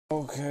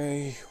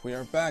Okay, we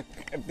are back.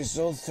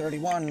 Episode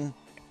 31.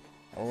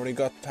 Already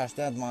got past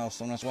that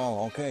milestone as well.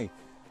 Okay,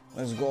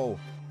 let's go.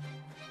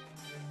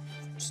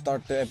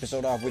 Start the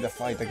episode off with a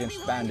fight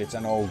against bandits,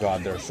 and oh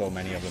god, there's so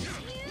many of them.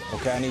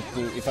 Okay, I need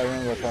to, if I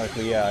remember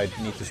correctly, yeah,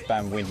 I need to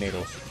spam wind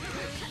needles.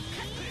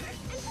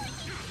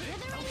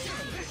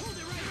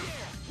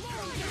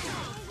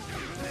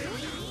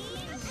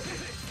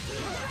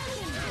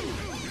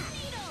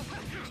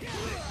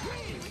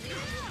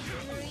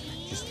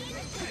 Just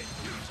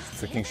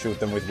freaking shoot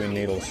them with wind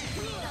needles.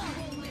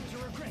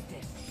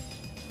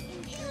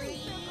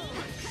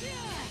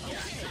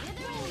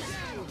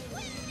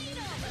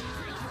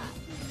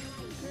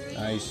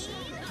 Nice.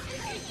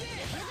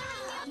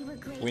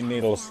 Wind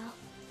needles.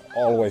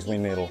 Always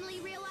wind needle.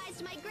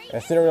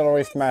 Ethereal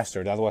Rift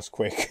Master, that was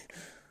quick.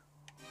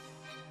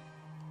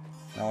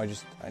 Now I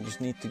just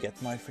need to get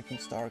my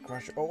freaking Star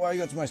Crusher. Oh, I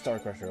got my Star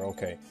Crusher,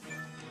 okay.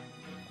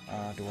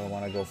 Do I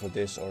want to go for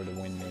this or the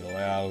wind needle?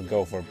 Yeah, I'll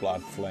go for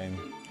Blood Flame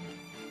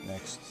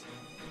next.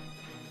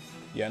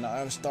 Yeah, now I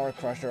have Star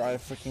Crusher. I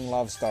freaking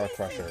love Star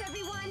Crusher.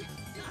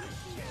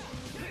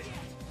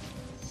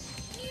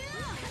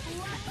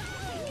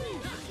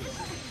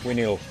 Wind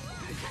needle.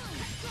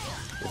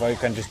 If I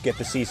can just get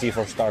the CC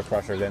for Star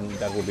Crusher, then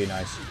that would be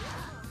nice.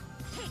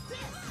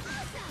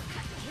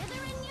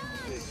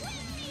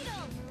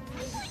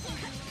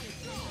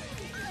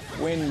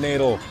 Wind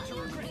needle.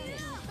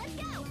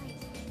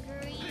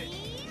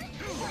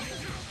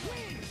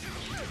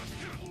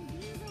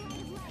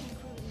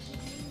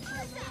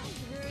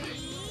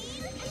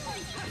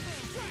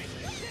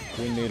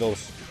 Wind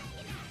needles.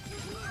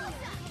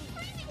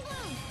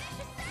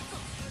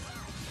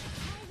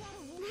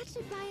 That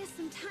should buy us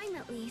some time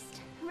at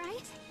least,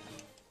 right?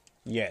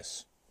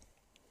 Yes.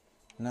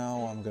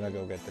 Now I'm gonna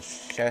go get the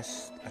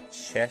chest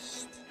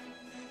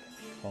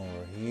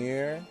over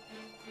here.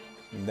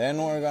 And then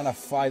we're gonna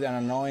fight an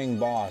annoying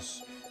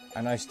boss.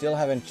 And I still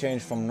haven't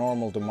changed from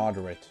normal to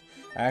moderate.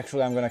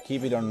 Actually, I'm gonna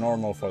keep it on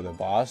normal for the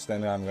boss,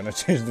 then I'm gonna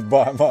change the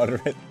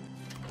moderate.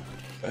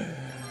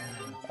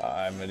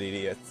 I'm an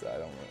idiot.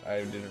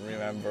 I didn't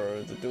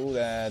remember to do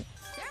that.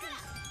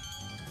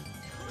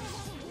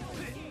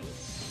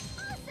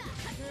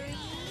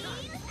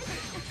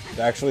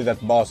 Actually,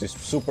 that boss is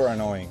super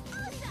annoying.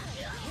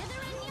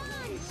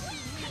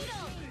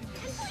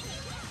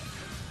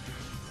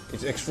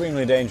 It's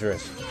extremely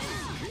dangerous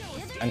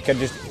and can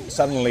just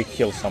suddenly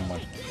kill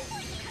someone.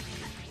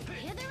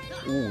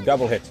 Ooh,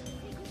 double hit.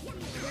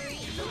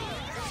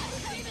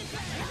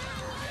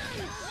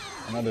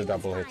 Another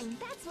double hit.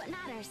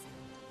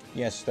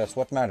 Yes, that's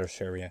what matters,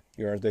 Sharia.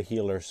 You're the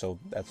healer, so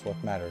that's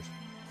what matters.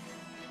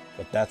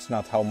 But that's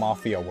not how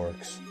Mafia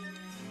works.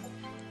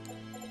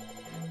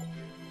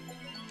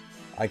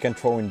 I can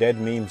throw in dead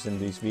memes in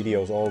these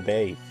videos all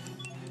day.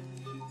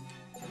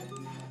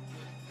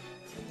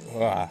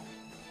 Ah.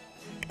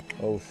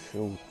 Oh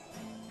shoot.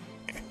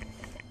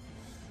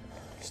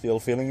 Still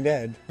feeling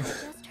dead. I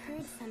just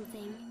heard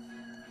something.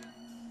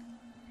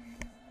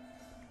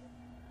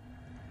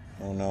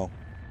 Oh no.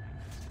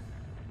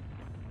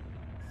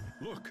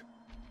 Look.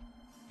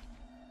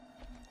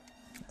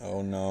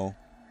 Oh no.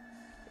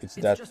 It's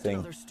that just thing.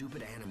 Another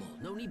stupid animal.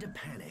 No need to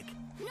panic.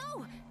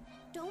 No!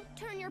 Don't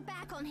turn your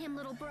back on him,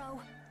 little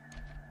bro.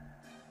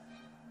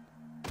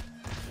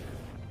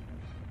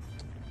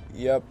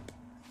 Yep.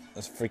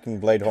 That's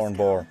freaking Bladehorn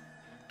Boar.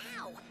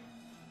 Ow!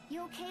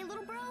 You okay,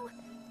 little bro?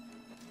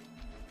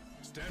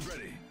 Stand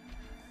ready.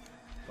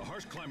 The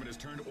harsh climate has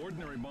turned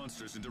ordinary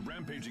monsters into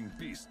rampaging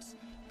beasts.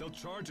 They'll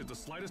charge at the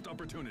slightest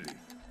opportunity.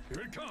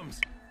 Here it comes.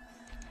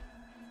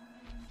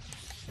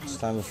 It's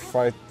time to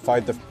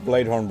fight the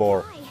Bladehorn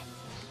Boar.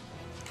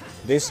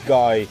 This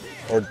guy,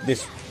 or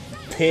this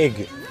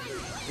pig,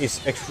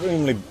 is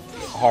extremely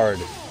hard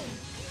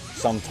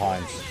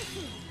sometimes.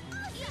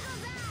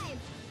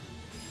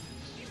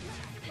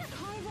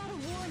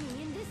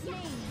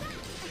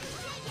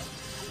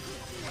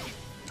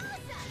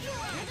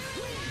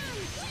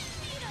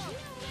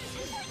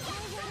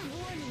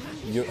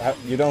 You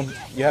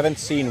haven't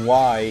seen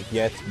why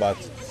yet, but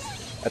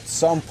at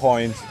some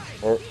point,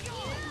 or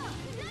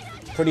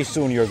pretty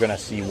soon, you're gonna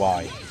see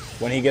why.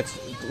 When he gets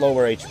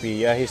lower HP,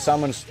 yeah, he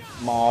summons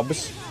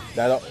mobs.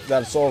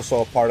 That's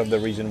also a part of the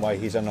reason why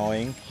he's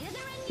annoying.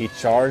 He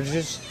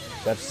charges.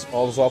 That's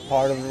also a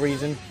part of the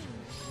reason.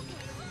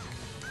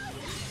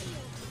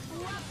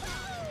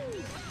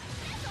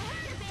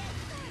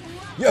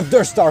 Yep,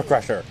 there's Star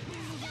Crusher.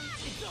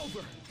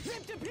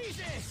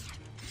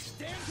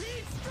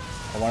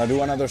 I want to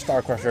do another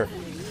Star Crusher.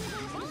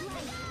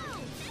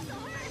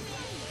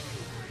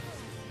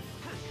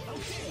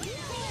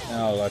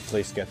 I'll at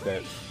least get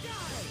the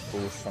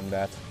boost from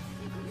that.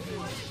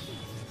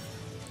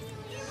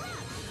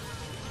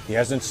 He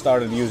hasn't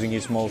started using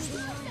his most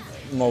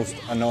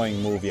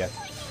annoying move yet.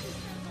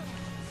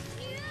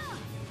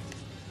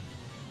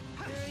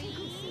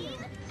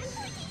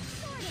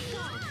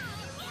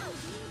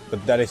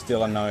 But that is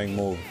still an annoying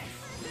move.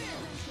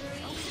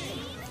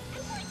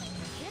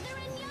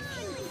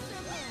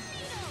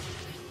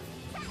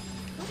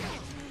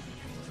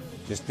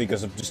 Just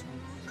because of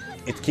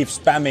it keeps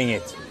spamming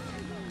it.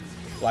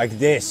 Like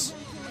this.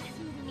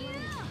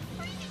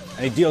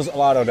 And it deals a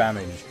lot of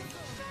damage.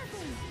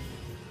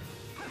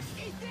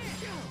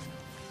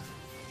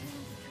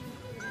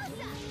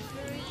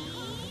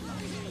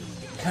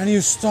 Can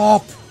you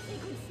stop?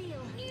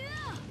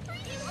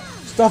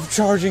 Stop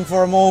charging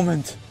for a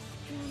moment.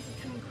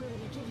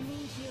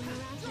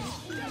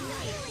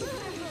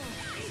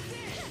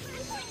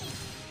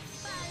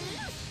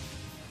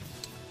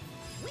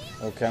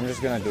 Okay, I'm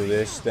just gonna do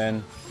this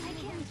then.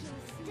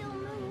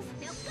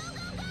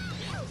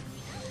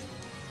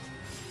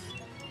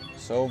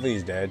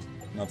 Sylvie's dead.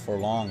 Not for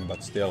long,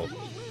 but still.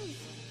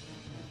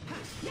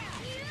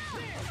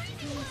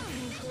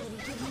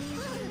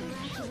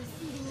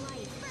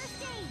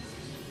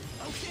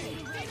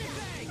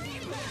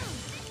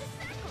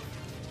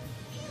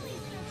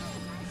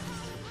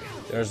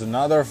 There's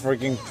another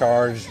freaking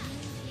charge.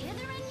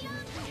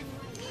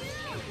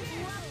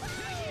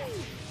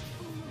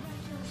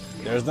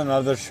 There's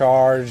another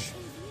charge.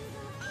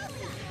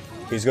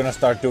 He's gonna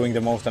start doing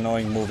the most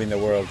annoying move in the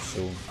world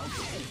soon.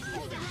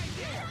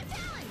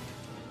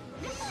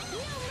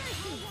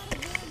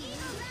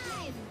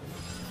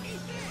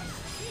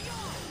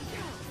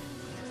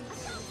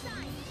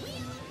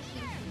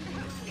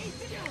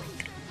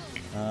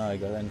 I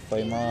got an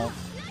flame off.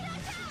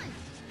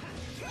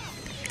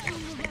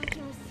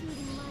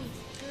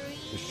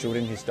 He's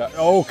shooting his stuff.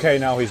 Okay,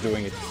 now he's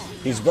doing it.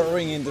 He's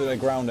burrowing into the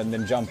ground and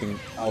then jumping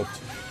out.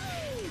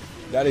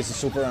 That is a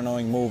super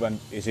annoying move, and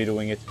is he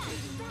doing it?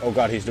 Oh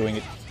god, he's doing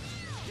it.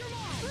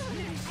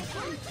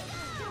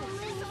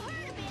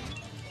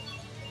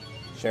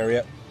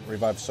 Chariot,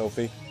 revive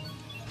Sophie.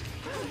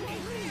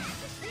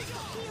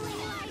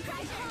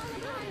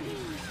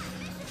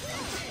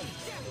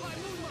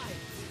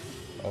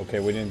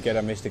 Okay, we didn't get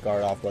a Mystic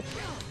Art off, but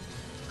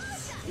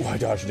I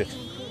dodged it.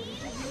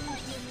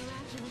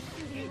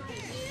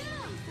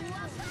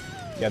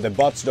 Yeah, the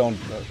bots don't,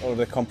 or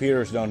the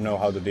computers don't know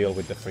how to deal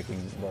with the freaking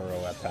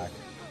burrow attack.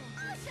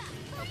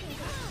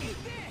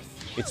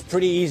 It's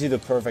pretty easy to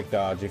perfect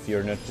dodge if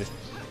you're not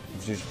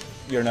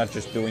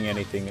just doing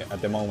anything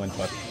at the moment,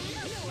 but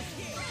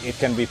it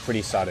can be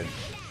pretty sudden.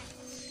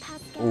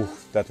 Ooh,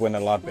 that went a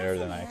lot better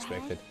than I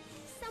expected.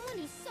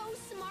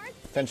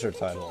 Fencer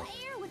title.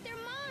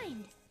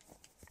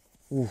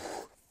 Ooh.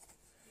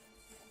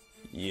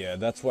 Yeah,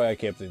 that's why I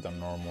kept it on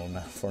normal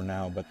now, for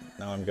now, but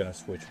now I'm gonna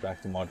switch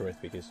back to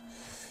moderate because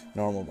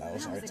normal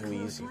battles are too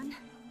easy.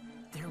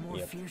 They're more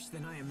fierce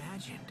than I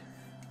imagined.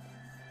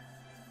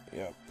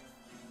 Yep.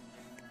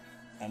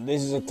 And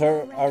this is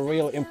a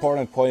real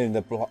important point in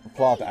the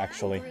plot,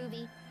 actually.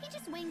 He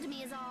just winged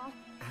me is all.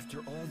 After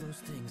all those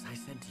things I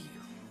said to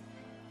you,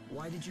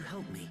 why did you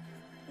help me?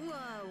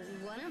 Whoa,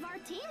 one of our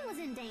team was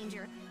in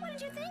danger. What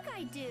did you think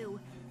I'd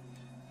do?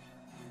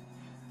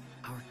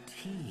 Our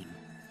team?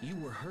 You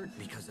were hurt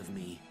because of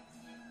me.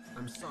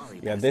 I'm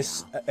sorry, Yeah, Pascal.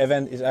 this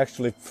event is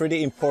actually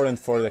pretty important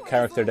for the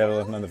character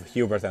development of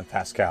Hubert and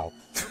Pascal.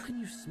 How can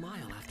you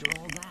smile after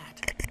all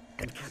that?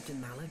 And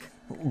Captain Malik?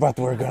 But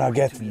we're gonna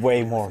get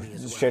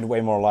shed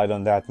way more light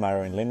on that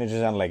matter in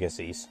Lineages and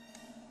Legacies.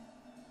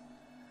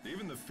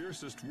 Even the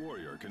fiercest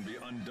warrior can be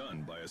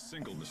undone by a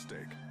single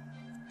mistake.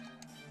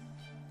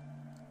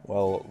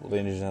 Well,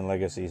 Lineages and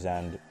Legacies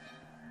and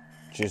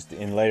just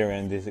in later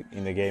in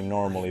the game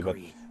normally, but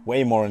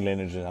way more in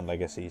Lineages and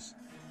Legacies.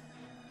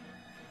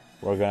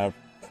 We're gonna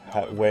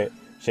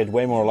shed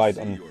way more light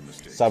on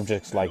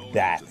subjects like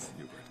that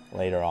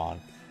later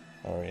on,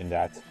 or in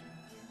that.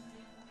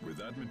 With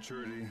that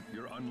maturity,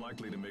 you're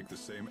unlikely to make the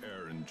same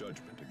error in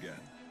judgment again.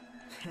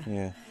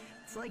 Yeah.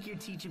 It's like you're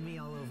teaching me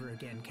all over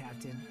again,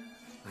 Captain.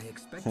 I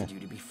expected you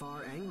to be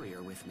far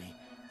angrier with me.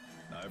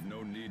 I've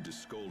no need to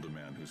scold a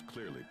man who's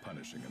clearly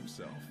punishing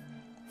himself.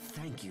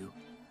 Thank you,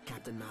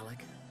 Captain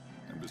Malik.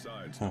 And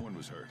besides, no one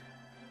was hurt.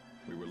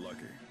 We were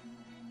lucky.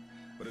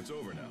 But it's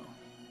over now,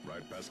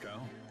 right,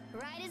 Pascal?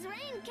 Right as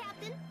rain,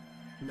 Captain.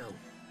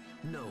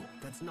 No,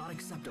 that's not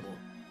acceptable.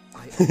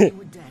 I owe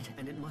you a debt,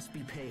 and it must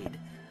be paid.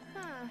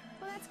 Huh,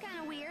 well that's kind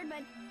of weird,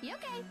 but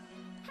okay.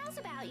 How's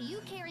about you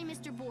carry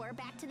Mr. Boar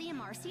back to the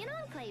Amarcian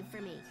Enclave for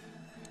me?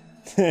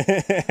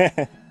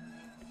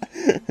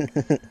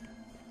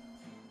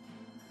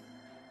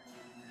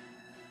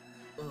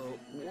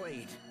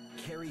 Wait.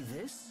 Carry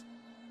this?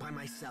 By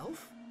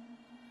myself?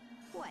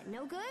 What,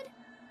 no good?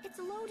 It's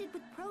loaded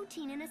with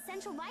protein and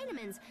essential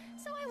vitamins,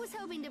 so I was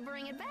hoping to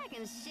bring it back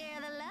and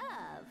share the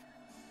love.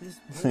 This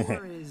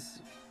boar is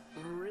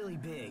really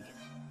big.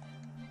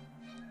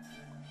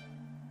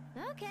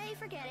 Okay,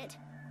 forget it.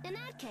 In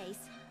that case,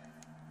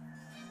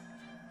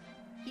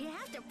 you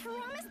have to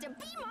promise to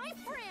be my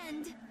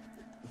friend.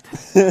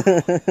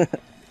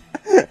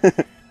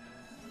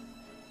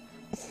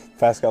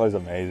 Pascal is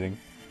amazing.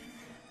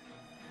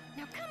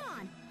 Now come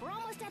on, we're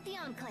almost at the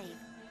Enclave.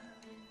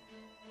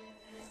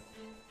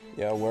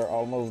 Yeah, we're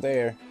almost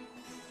there.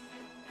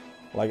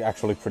 Like,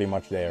 actually pretty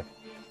much there.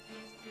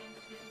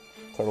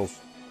 Turtles.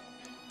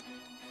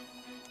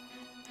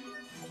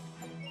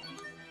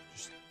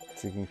 Just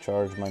freaking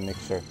charge my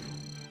mixer.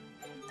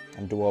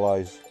 And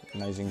dualize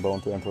Amazing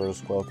bone to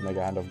Emperor's Quell to make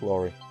a Hand of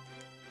Glory.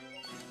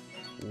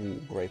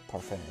 Ooh, great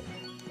parfait.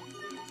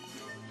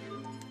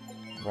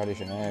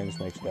 Radish and eggs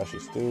makes dashi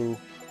stew.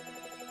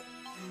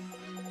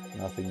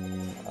 Nothing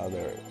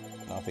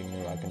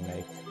new I can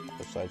make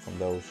aside from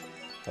those.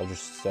 I'll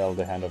just sell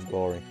the Hand of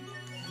Glory.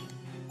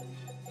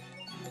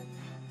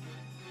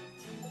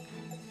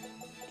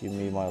 Give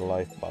me my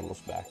life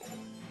bottles back.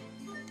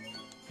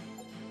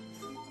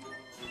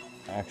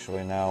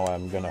 Actually, now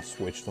I'm gonna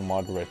switch to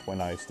moderate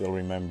when I still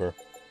remember.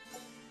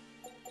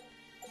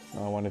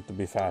 I want it to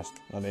be fast,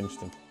 not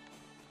instant.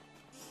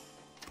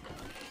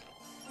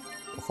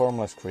 A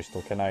formless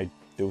crystal, can I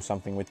do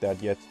something with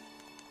that yet?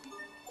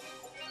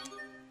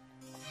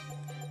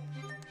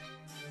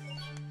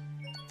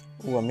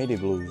 Ooh, a MIDI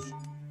blues.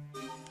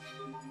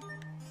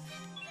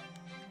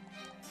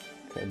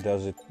 Okay,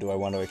 do I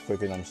want to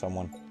equip it on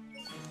someone?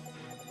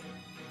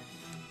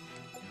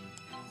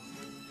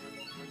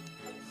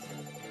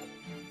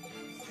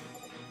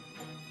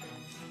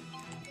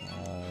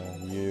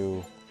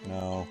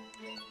 No.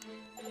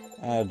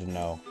 I don't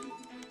know.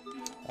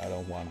 I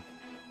don't want.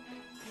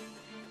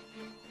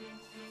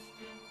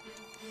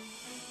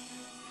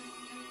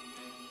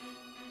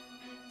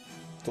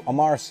 To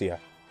Amarcia.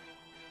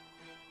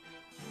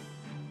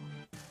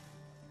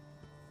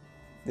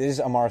 This is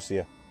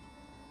Amarcia.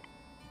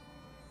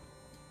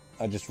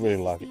 I just really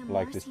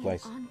like this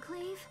place.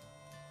 Enclave?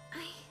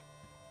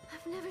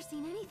 I've never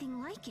seen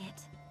anything like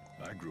it.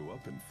 I grew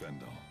up in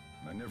Fendel,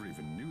 and I never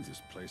even knew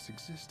this place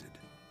existed.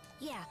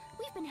 Yeah,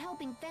 we've been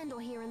helping Fendel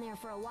here and there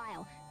for a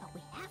while, but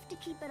we have to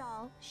keep it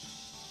all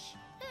shh.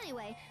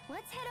 Anyway,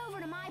 let's head over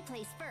to my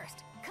place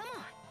first. Come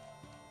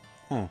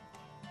on.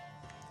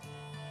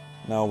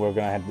 No, we're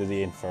gonna head to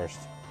the inn first.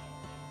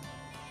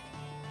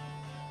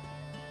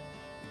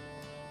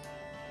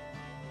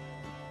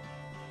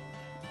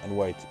 And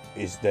wait,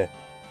 is the...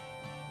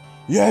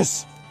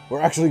 Yes!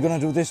 We're actually gonna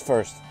do this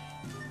first.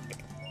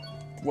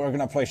 We're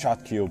gonna play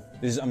Shot Cube.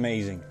 This is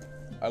amazing.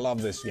 I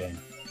love this game.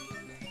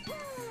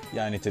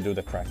 Yeah, I need to do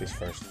the practice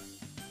first.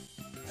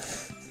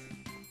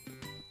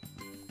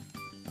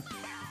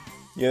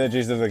 Yeah, the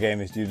gist of the game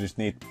is you just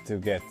need to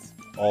get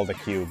all the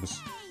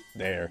cubes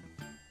there.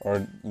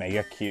 Or make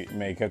a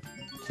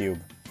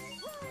cube.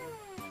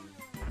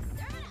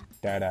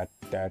 Da da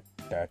da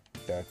da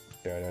da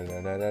da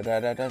da da da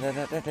da da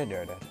da da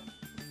da da.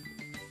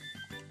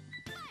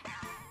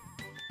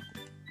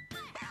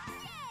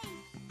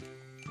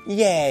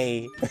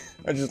 Yay!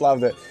 I just love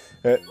the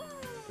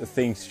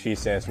things she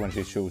says when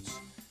she shoots.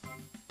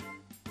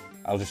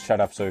 I'll just shut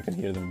up so you can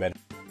hear them better.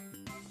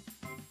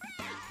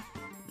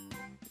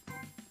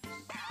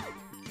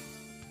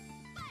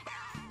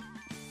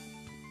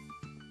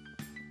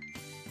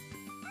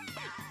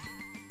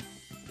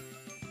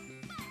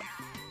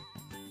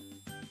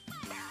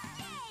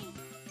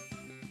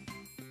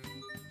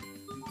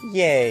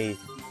 Yay!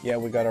 Yeah,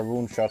 we got a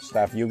rune shot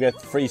staff. You get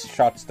free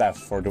shot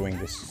staffs for doing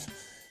this.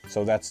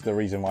 So that's the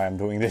reason why I'm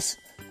doing this.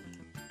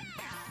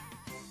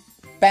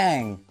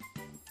 Bang!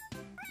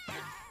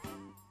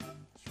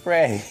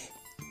 Spray!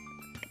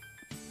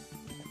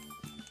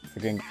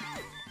 Freaking...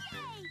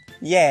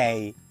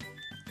 Yay!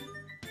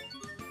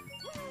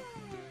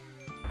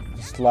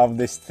 Just love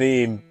this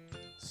theme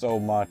so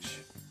much.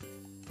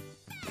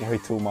 Way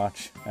too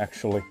much,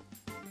 actually.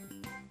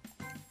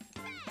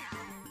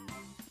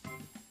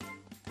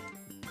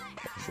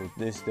 Shoot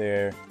this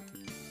there.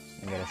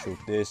 I'm gonna shoot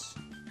this.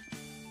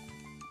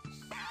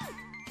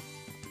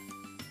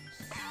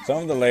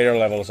 Some of the later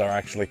levels are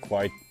actually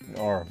quite,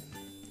 or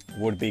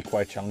would be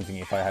quite challenging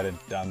if I hadn't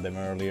done them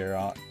earlier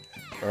on,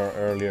 or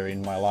earlier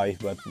in my life,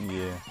 but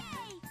yeah.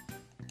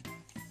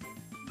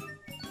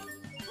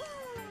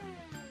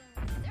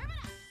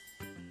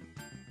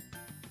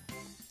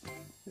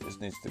 This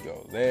needs to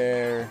go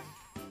there.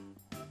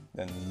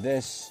 Then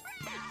this.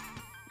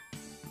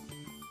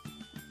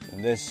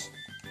 And this.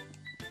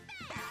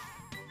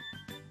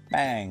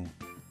 Bang!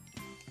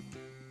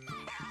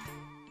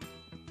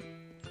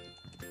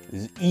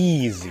 This is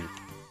easy.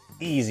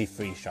 Easy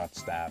free shot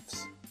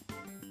staffs.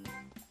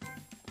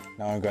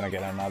 Now I'm gonna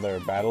get another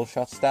battle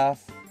shot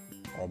staff.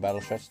 Or a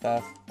battle shot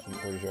staff. I'm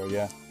pretty sure,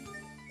 yeah.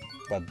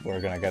 But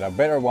we're gonna get a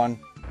better one.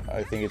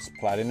 I think it's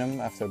platinum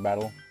after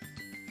battle.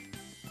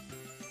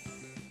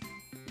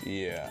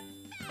 Yeah.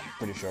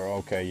 Pretty sure.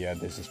 Okay, yeah,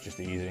 this is just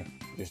easy.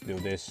 Just do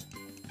this.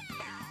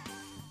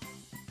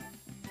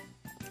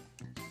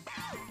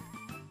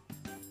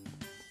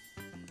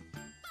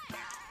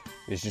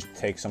 This just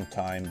takes some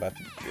time, but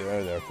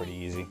they're pretty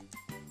easy.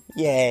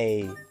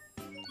 Yay!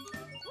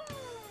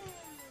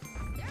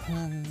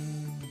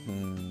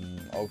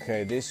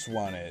 Okay, this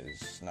one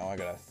is... Now I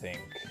gotta think.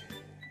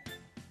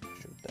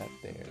 Shoot that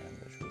there, and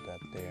shoot that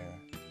there.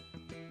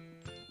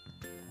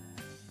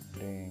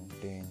 Ding,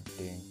 ding,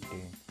 ding,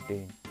 ding,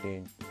 ding,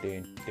 ding,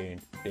 ding,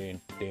 ding,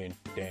 ding, ding,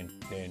 ding,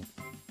 ding.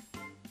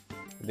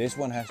 This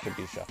one has to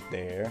be shot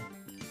there.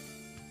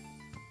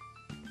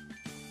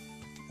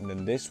 And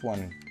then this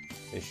one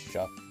is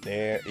shot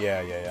there.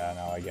 Yeah,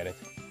 now I get it.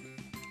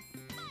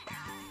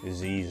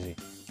 It's easy.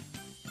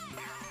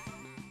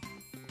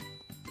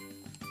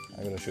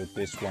 I gotta shoot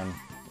this one,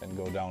 then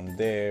go down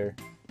there,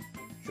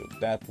 shoot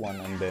that one,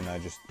 and then I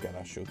just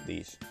gotta shoot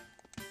these.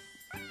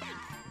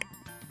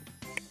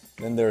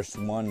 Then there's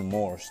one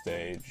more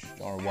stage,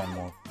 or one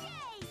more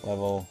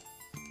level.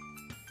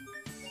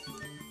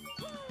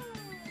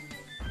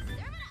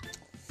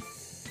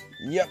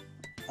 Yep.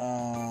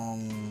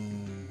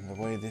 The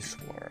way this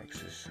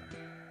works is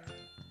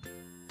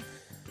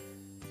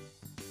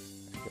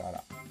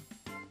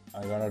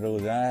I gotta do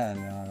that,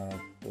 and then I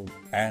gotta do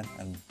that,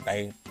 and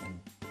bait, and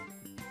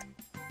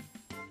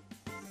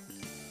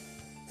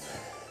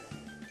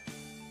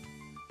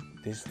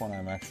this one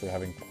I'm actually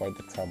having quite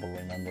the trouble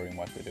remembering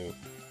what to do.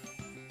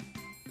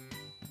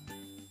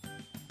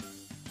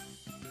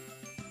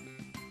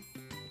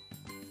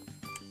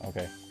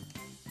 Okay,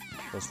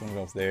 this one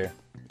goes there,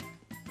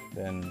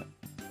 then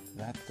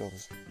that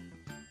goes.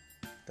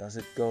 Does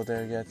it go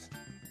there yet?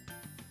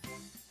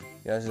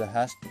 Yes, it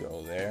has to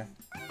go there.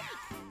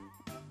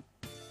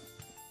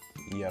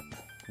 Yep,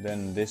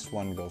 then this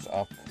one goes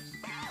up.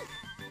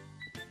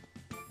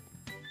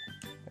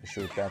 I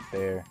shoot that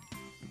there.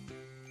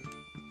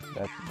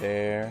 That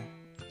there.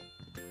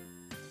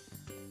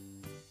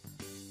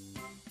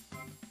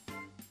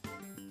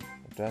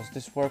 Does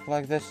this work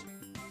like this?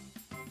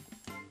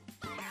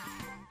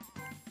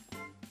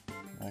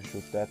 I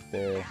shoot that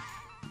there.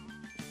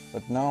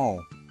 But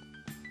no.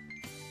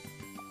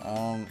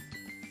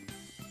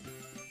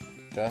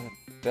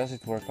 Does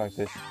it work like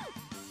this?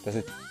 Does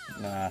it?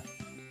 Nah.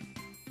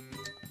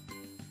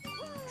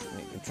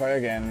 Try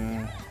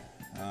again.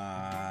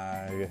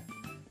 How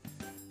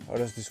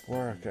does this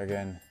work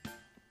again?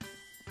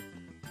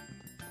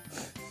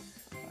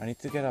 I need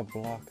to get a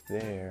block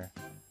there.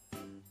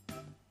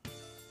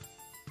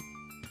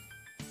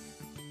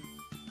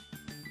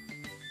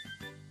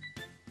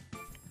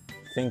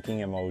 Thinking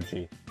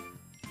emoji.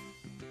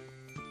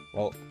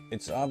 Well,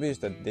 it's obvious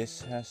that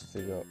this has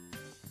to go.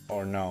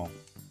 Or no.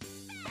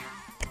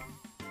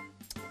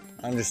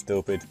 I'm just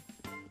stupid.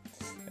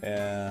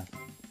 I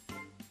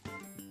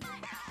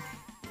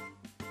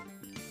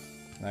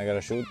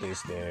gotta shoot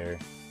this there.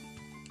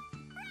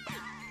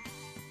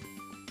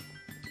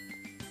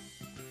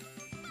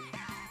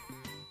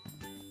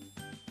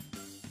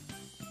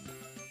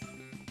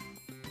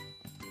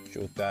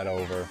 Shoot that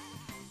over.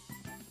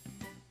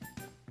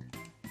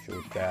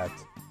 Shoot that.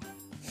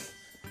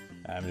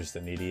 I'm just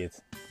an idiot,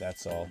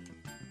 that's all.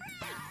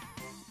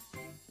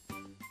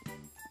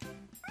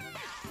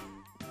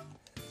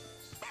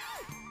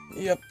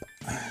 Yep.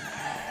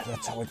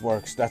 That's how it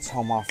works. That's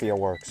how Mafia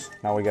works.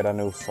 Now we get a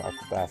new staff,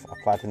 a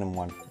platinum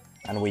one,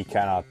 and we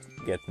cannot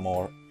get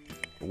more.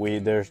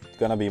 There's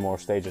gonna be more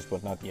stages,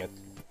 but not yet.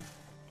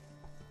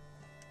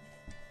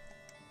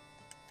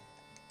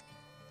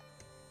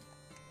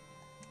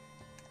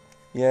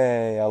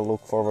 Yay! I'll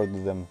look forward to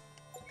them.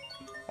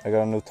 I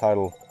got a new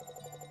title.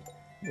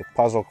 The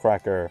Puzzle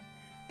Cracker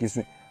gives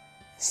me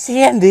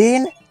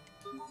Sandine.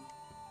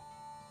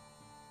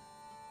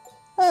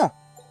 Huh.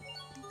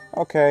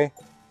 Okay.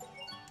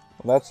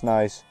 Well, that's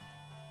nice.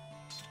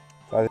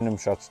 Platinum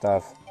shot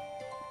staff.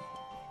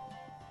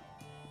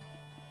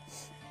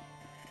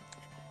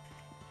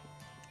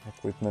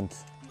 Equipment.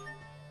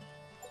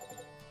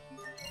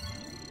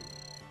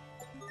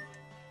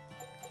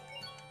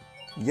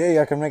 Yay,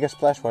 I can make a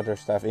splash water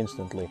staff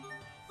instantly.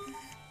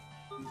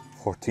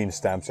 14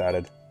 stamps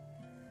added.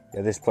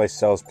 Yeah, this place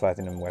sells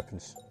platinum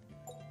weapons.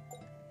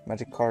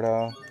 Magic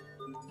Carta.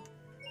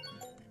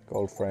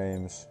 Gold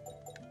frames.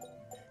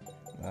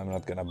 I'm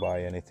not gonna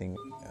buy anything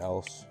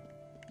else.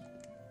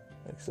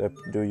 Except,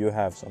 do you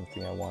have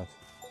something I want?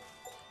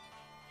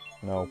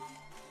 No.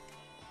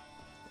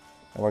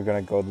 And we're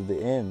gonna go to the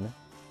inn.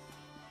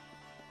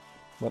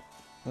 But,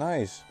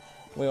 nice.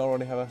 We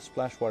already have a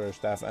splash water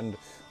staff, and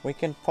we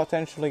can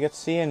potentially get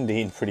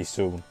C&D pretty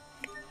soon.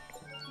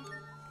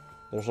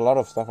 There's a lot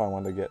of stuff I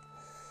want to get.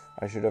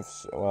 I should have...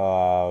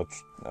 Well,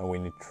 we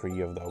need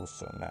 3 of those,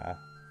 so nah.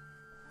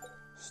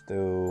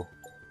 Stew.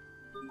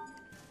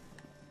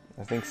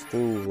 I think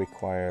stew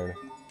required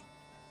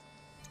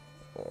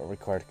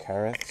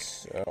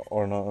carrots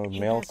or no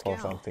milk or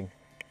something.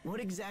 What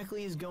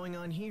exactly is going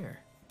on here?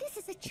 This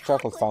is a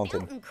chocolate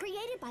fountain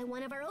created by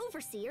one of our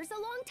overseers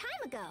a long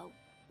time ago.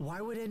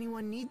 Why would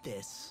anyone need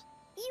this?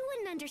 You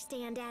wouldn't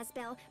understand,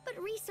 Asbel, but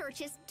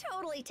research is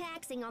totally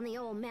taxing on the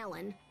old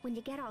melon. When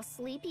you get all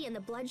sleepy and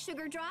the blood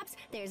sugar drops,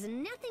 there's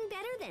nothing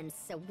better than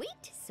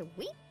sweet,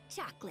 sweet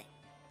chocolate.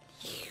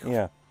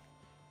 Yeah.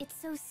 It's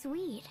so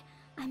sweet.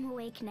 I'm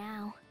awake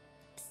now.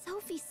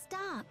 Sophie,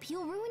 stop.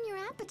 You'll ruin your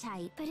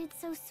appetite. But it's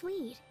so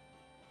sweet.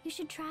 You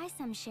should try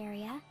some,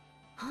 Sharia.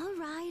 All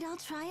right, I'll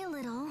try a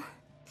little.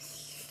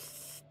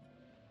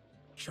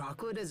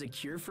 Chocolate as a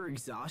cure for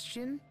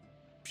exhaustion?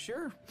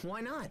 Sure,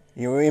 why not?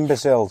 You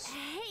imbeciles.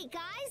 Hey,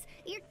 guys,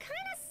 you're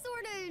kind of,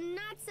 sort of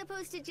not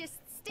supposed to just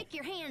stick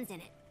your hands in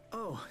it.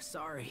 Oh,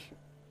 sorry.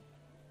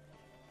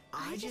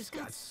 I just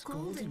got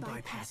scolded by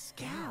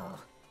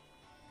Pascal.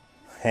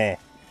 Heh.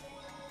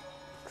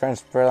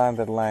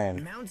 Transplanted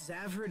land. Mount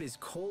Zavrid is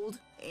cold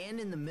and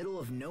in the middle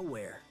of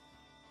nowhere.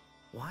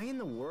 Why in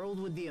the world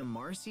would the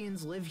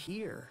Amarcians live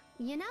here?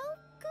 You know,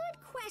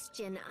 good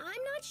question.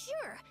 I'm not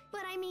sure.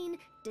 But I mean,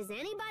 does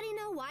anybody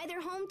know why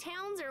their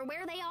hometowns are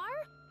where they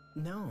are?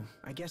 No,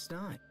 I guess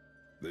not.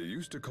 They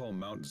used to call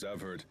Mount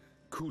Zavhert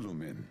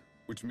Kulumin,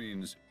 which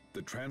means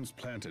the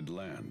transplanted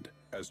land.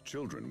 As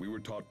children, we were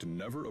taught to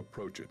never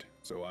approach it,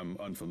 so I'm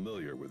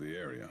unfamiliar with the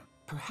area.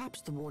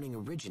 Perhaps the warning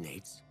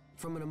originates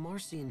from an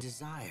Amarcian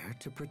desire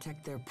to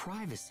protect their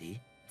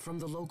privacy from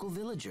the local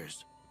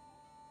villagers.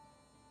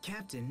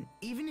 Captain,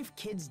 even if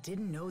kids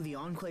didn't know the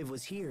Enclave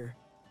was here,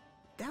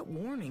 that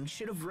warning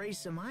should have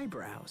raised some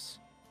eyebrows.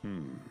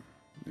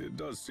 It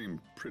does seem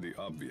pretty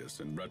obvious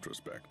in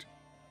retrospect.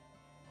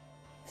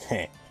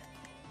 Heh.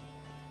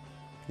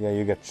 Yeah,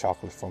 you get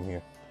chocolate from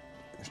here.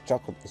 This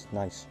chocolate is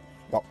nice.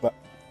 Oh, but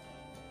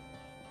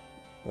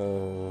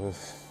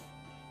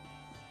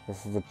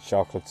the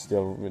chocolate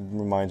still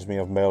reminds me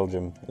of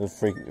Belgium. The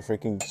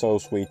freaking so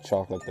sweet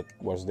chocolate that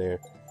was there.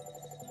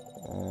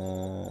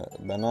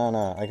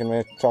 Banana. I can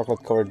make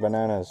chocolate covered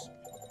bananas.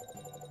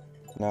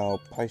 Now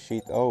pie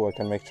sheet. Oh, I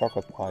can make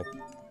chocolate pie.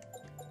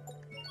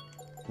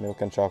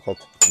 Milk and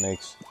chocolate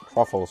makes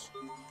truffles.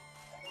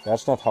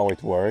 That's not how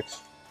it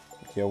works.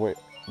 Yeah, wait.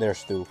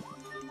 There's two.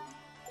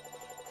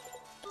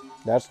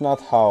 That's not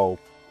how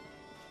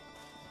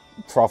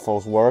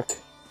truffles work.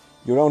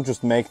 You don't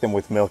just make them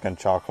with milk and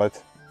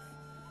chocolate.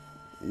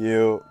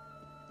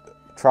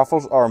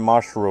 Truffles are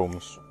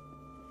mushrooms.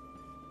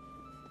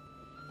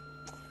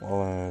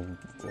 Well,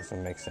 it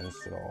doesn't make sense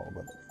at all,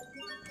 but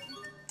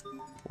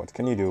what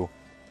can you do?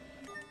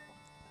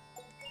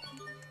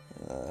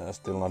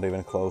 Still not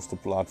even close to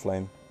Blood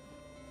Flame.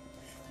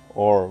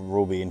 Or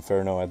Ruby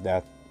Inferno at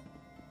that.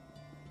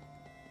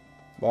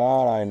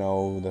 But I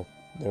know that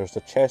there's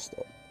a chest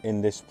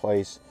in this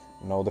place.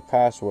 I know the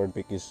password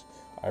because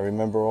I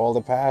remember all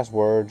the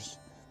passwords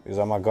because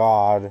I'm a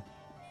god.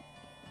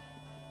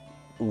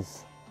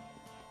 Oof.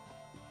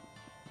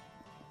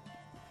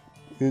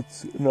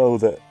 It's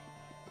the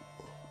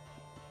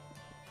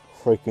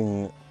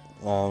freaking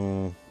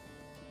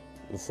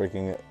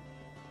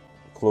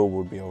clue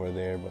would be over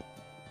there, but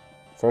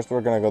first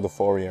we're gonna go to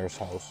Fourier's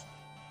house.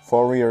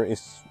 Fourier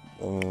is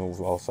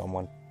well,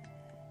 someone.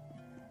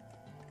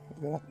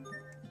 We're gonna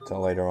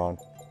tell later on.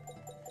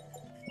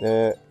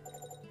 The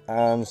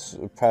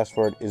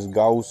password is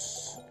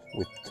Gauss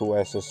with 2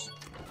 S's.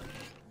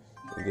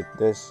 We get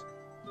this.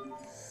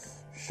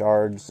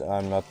 Shards,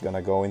 I'm not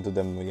gonna go into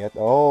them yet.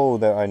 Oh,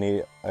 there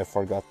I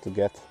forgot to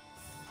get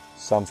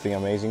something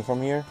amazing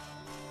from here.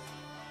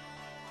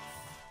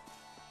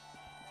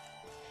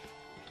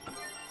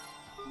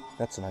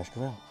 That's a nice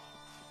grill.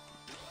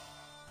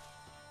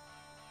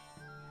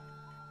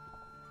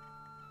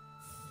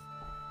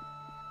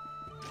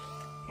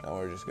 Now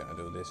we're just gonna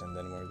do this and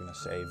then we're gonna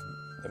save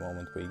the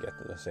moment we get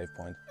to the save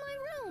point.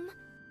 My room.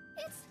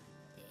 It's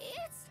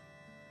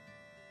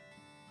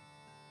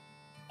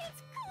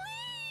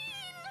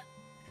clean.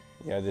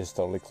 Yeah, this is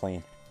totally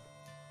clean.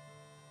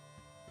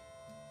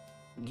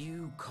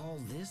 You call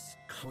this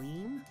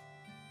clean?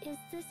 Is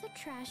this a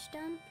trash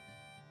dump?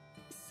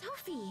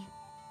 Sophie!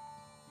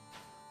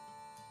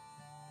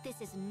 This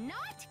is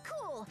not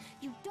cool!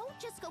 You don't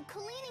just go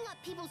cleaning up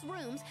people's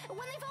rooms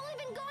when they've only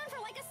been gone for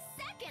like a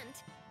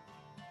second!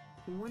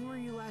 When were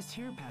you last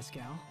here,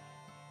 Pascal?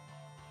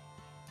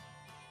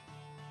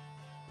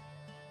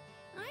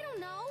 I don't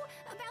know,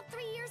 about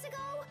 3 years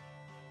ago?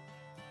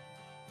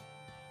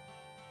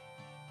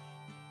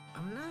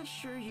 I'm not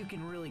sure you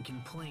can really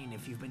complain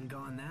if you've been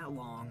gone that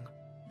long.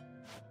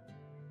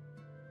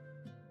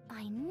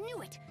 I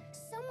knew it!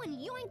 Someone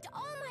yoinked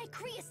all my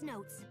Creus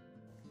notes!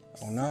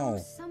 Oh no.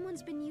 So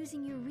someone's been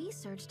using your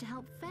research to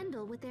help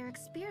Fendel with their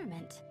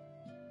experiment.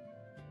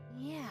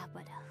 Yeah,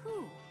 but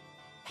who?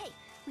 Hey,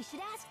 we should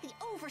ask the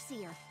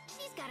Overseer.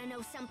 She's gotta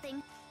know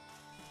something.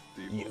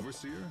 The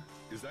Overseer?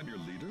 Is that your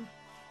leader?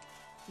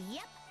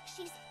 Yep,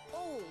 she's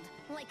old.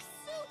 Like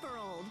super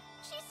old.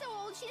 She's so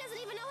old she doesn't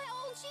even know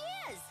how old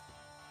she is.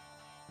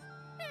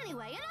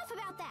 Anyway, enough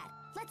about that.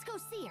 Let's go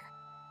see her.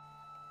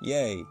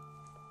 Yay.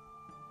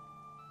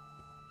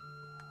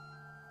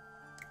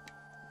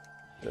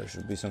 There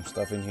should be some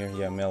stuff in here.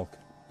 Yeah, milk.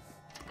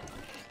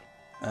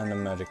 And a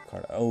magic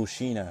card. Oh,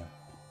 Sheena.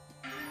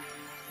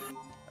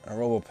 A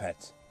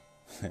Robopet.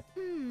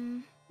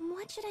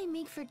 What should I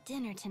make for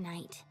dinner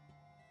tonight?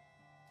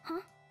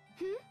 Huh?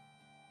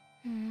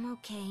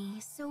 Okay,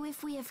 so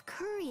if we have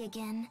curry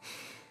again,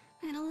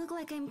 it'll look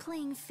like I'm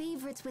playing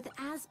favorites with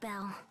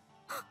Asbel.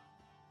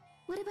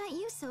 What about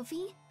you,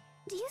 Sophie?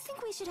 Do you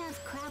think we should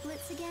have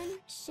crablets again?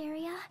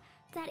 Sharia,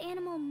 that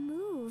animal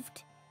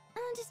moved.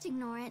 Just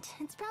ignore it.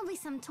 It's probably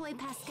some toy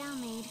Pascal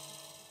made.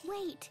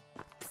 Wait!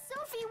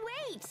 Sophie,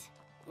 wait!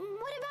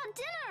 What about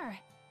dinner?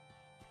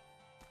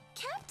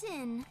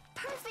 Captain!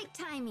 Perfect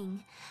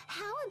timing.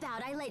 How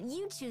about I let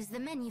you choose the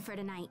menu for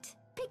tonight?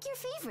 Pick your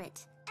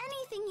favorite.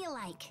 Anything you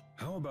like.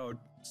 How about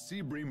sea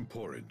bream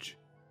porridge?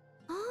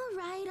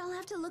 Alright, I'll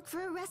have to look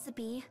for a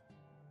recipe.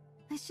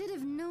 I should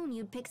have known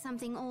you'd pick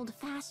something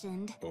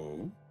old-fashioned.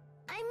 Oh?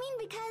 I mean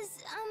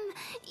because,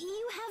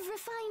 you have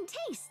refined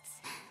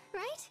tastes,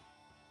 right?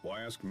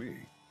 Why ask me?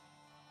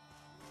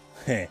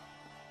 Heh.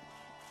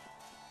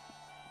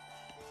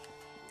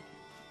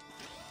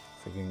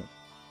 Freaking...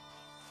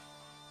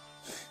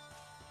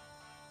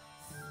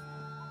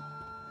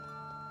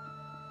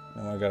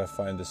 Now I gotta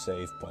find the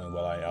save point.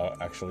 Well, I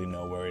actually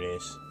know where it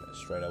is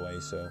straight away,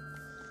 so...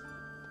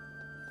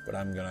 But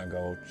I'm gonna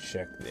go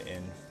check the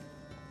inn.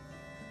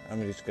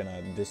 I'm just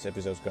gonna... This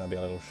episode's gonna be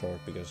a little short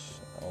because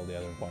all the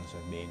other ones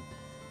have been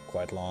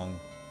quite long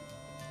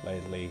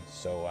lately,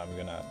 so I'm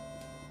gonna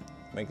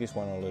make this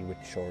one a little bit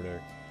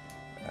shorter.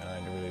 And I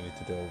really need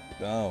to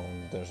do... Oh,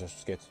 there's a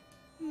skit.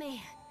 Man,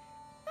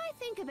 I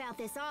think about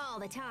this all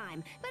the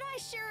time, but I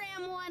sure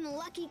am one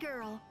lucky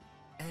girl.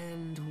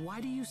 And why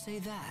do you say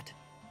that?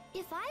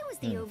 If I was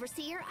the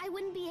overseer, I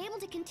wouldn't be able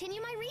to continue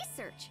my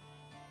research.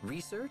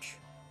 Research?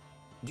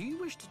 Do you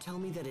wish to tell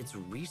me that it's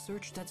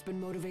research that's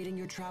been motivating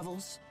your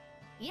travels?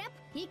 Yep,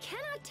 you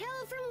cannot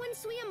tell from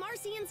whence we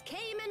Amarcians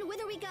came and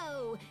whither we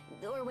go,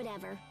 or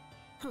whatever.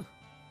 Huh.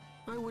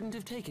 I wouldn't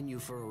have taken you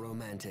for a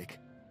romantic.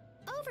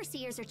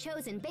 Overseers are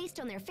chosen based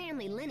on their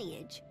family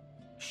lineage.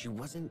 She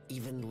wasn't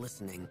even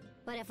listening.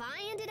 But if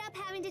I ended up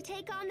having to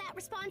take on that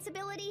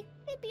responsibility,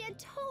 it'd be a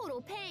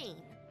total pain.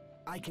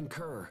 I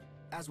concur,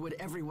 as would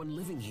everyone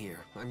living here,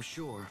 I'm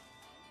sure.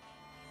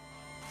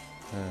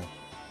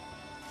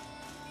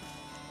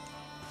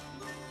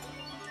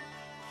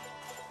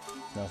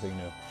 Nothing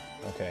new.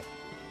 Okay.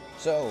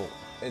 So,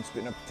 it's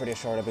been a pretty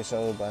short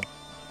episode, but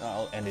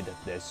I'll end it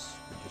at this,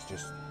 which is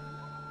just...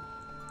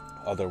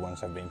 Other ones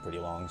have been pretty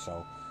long,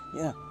 so...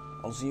 Yeah,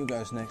 I'll see you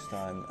guys next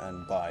time,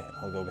 and bye.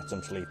 I'll go get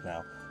some sleep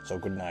now, so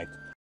good night.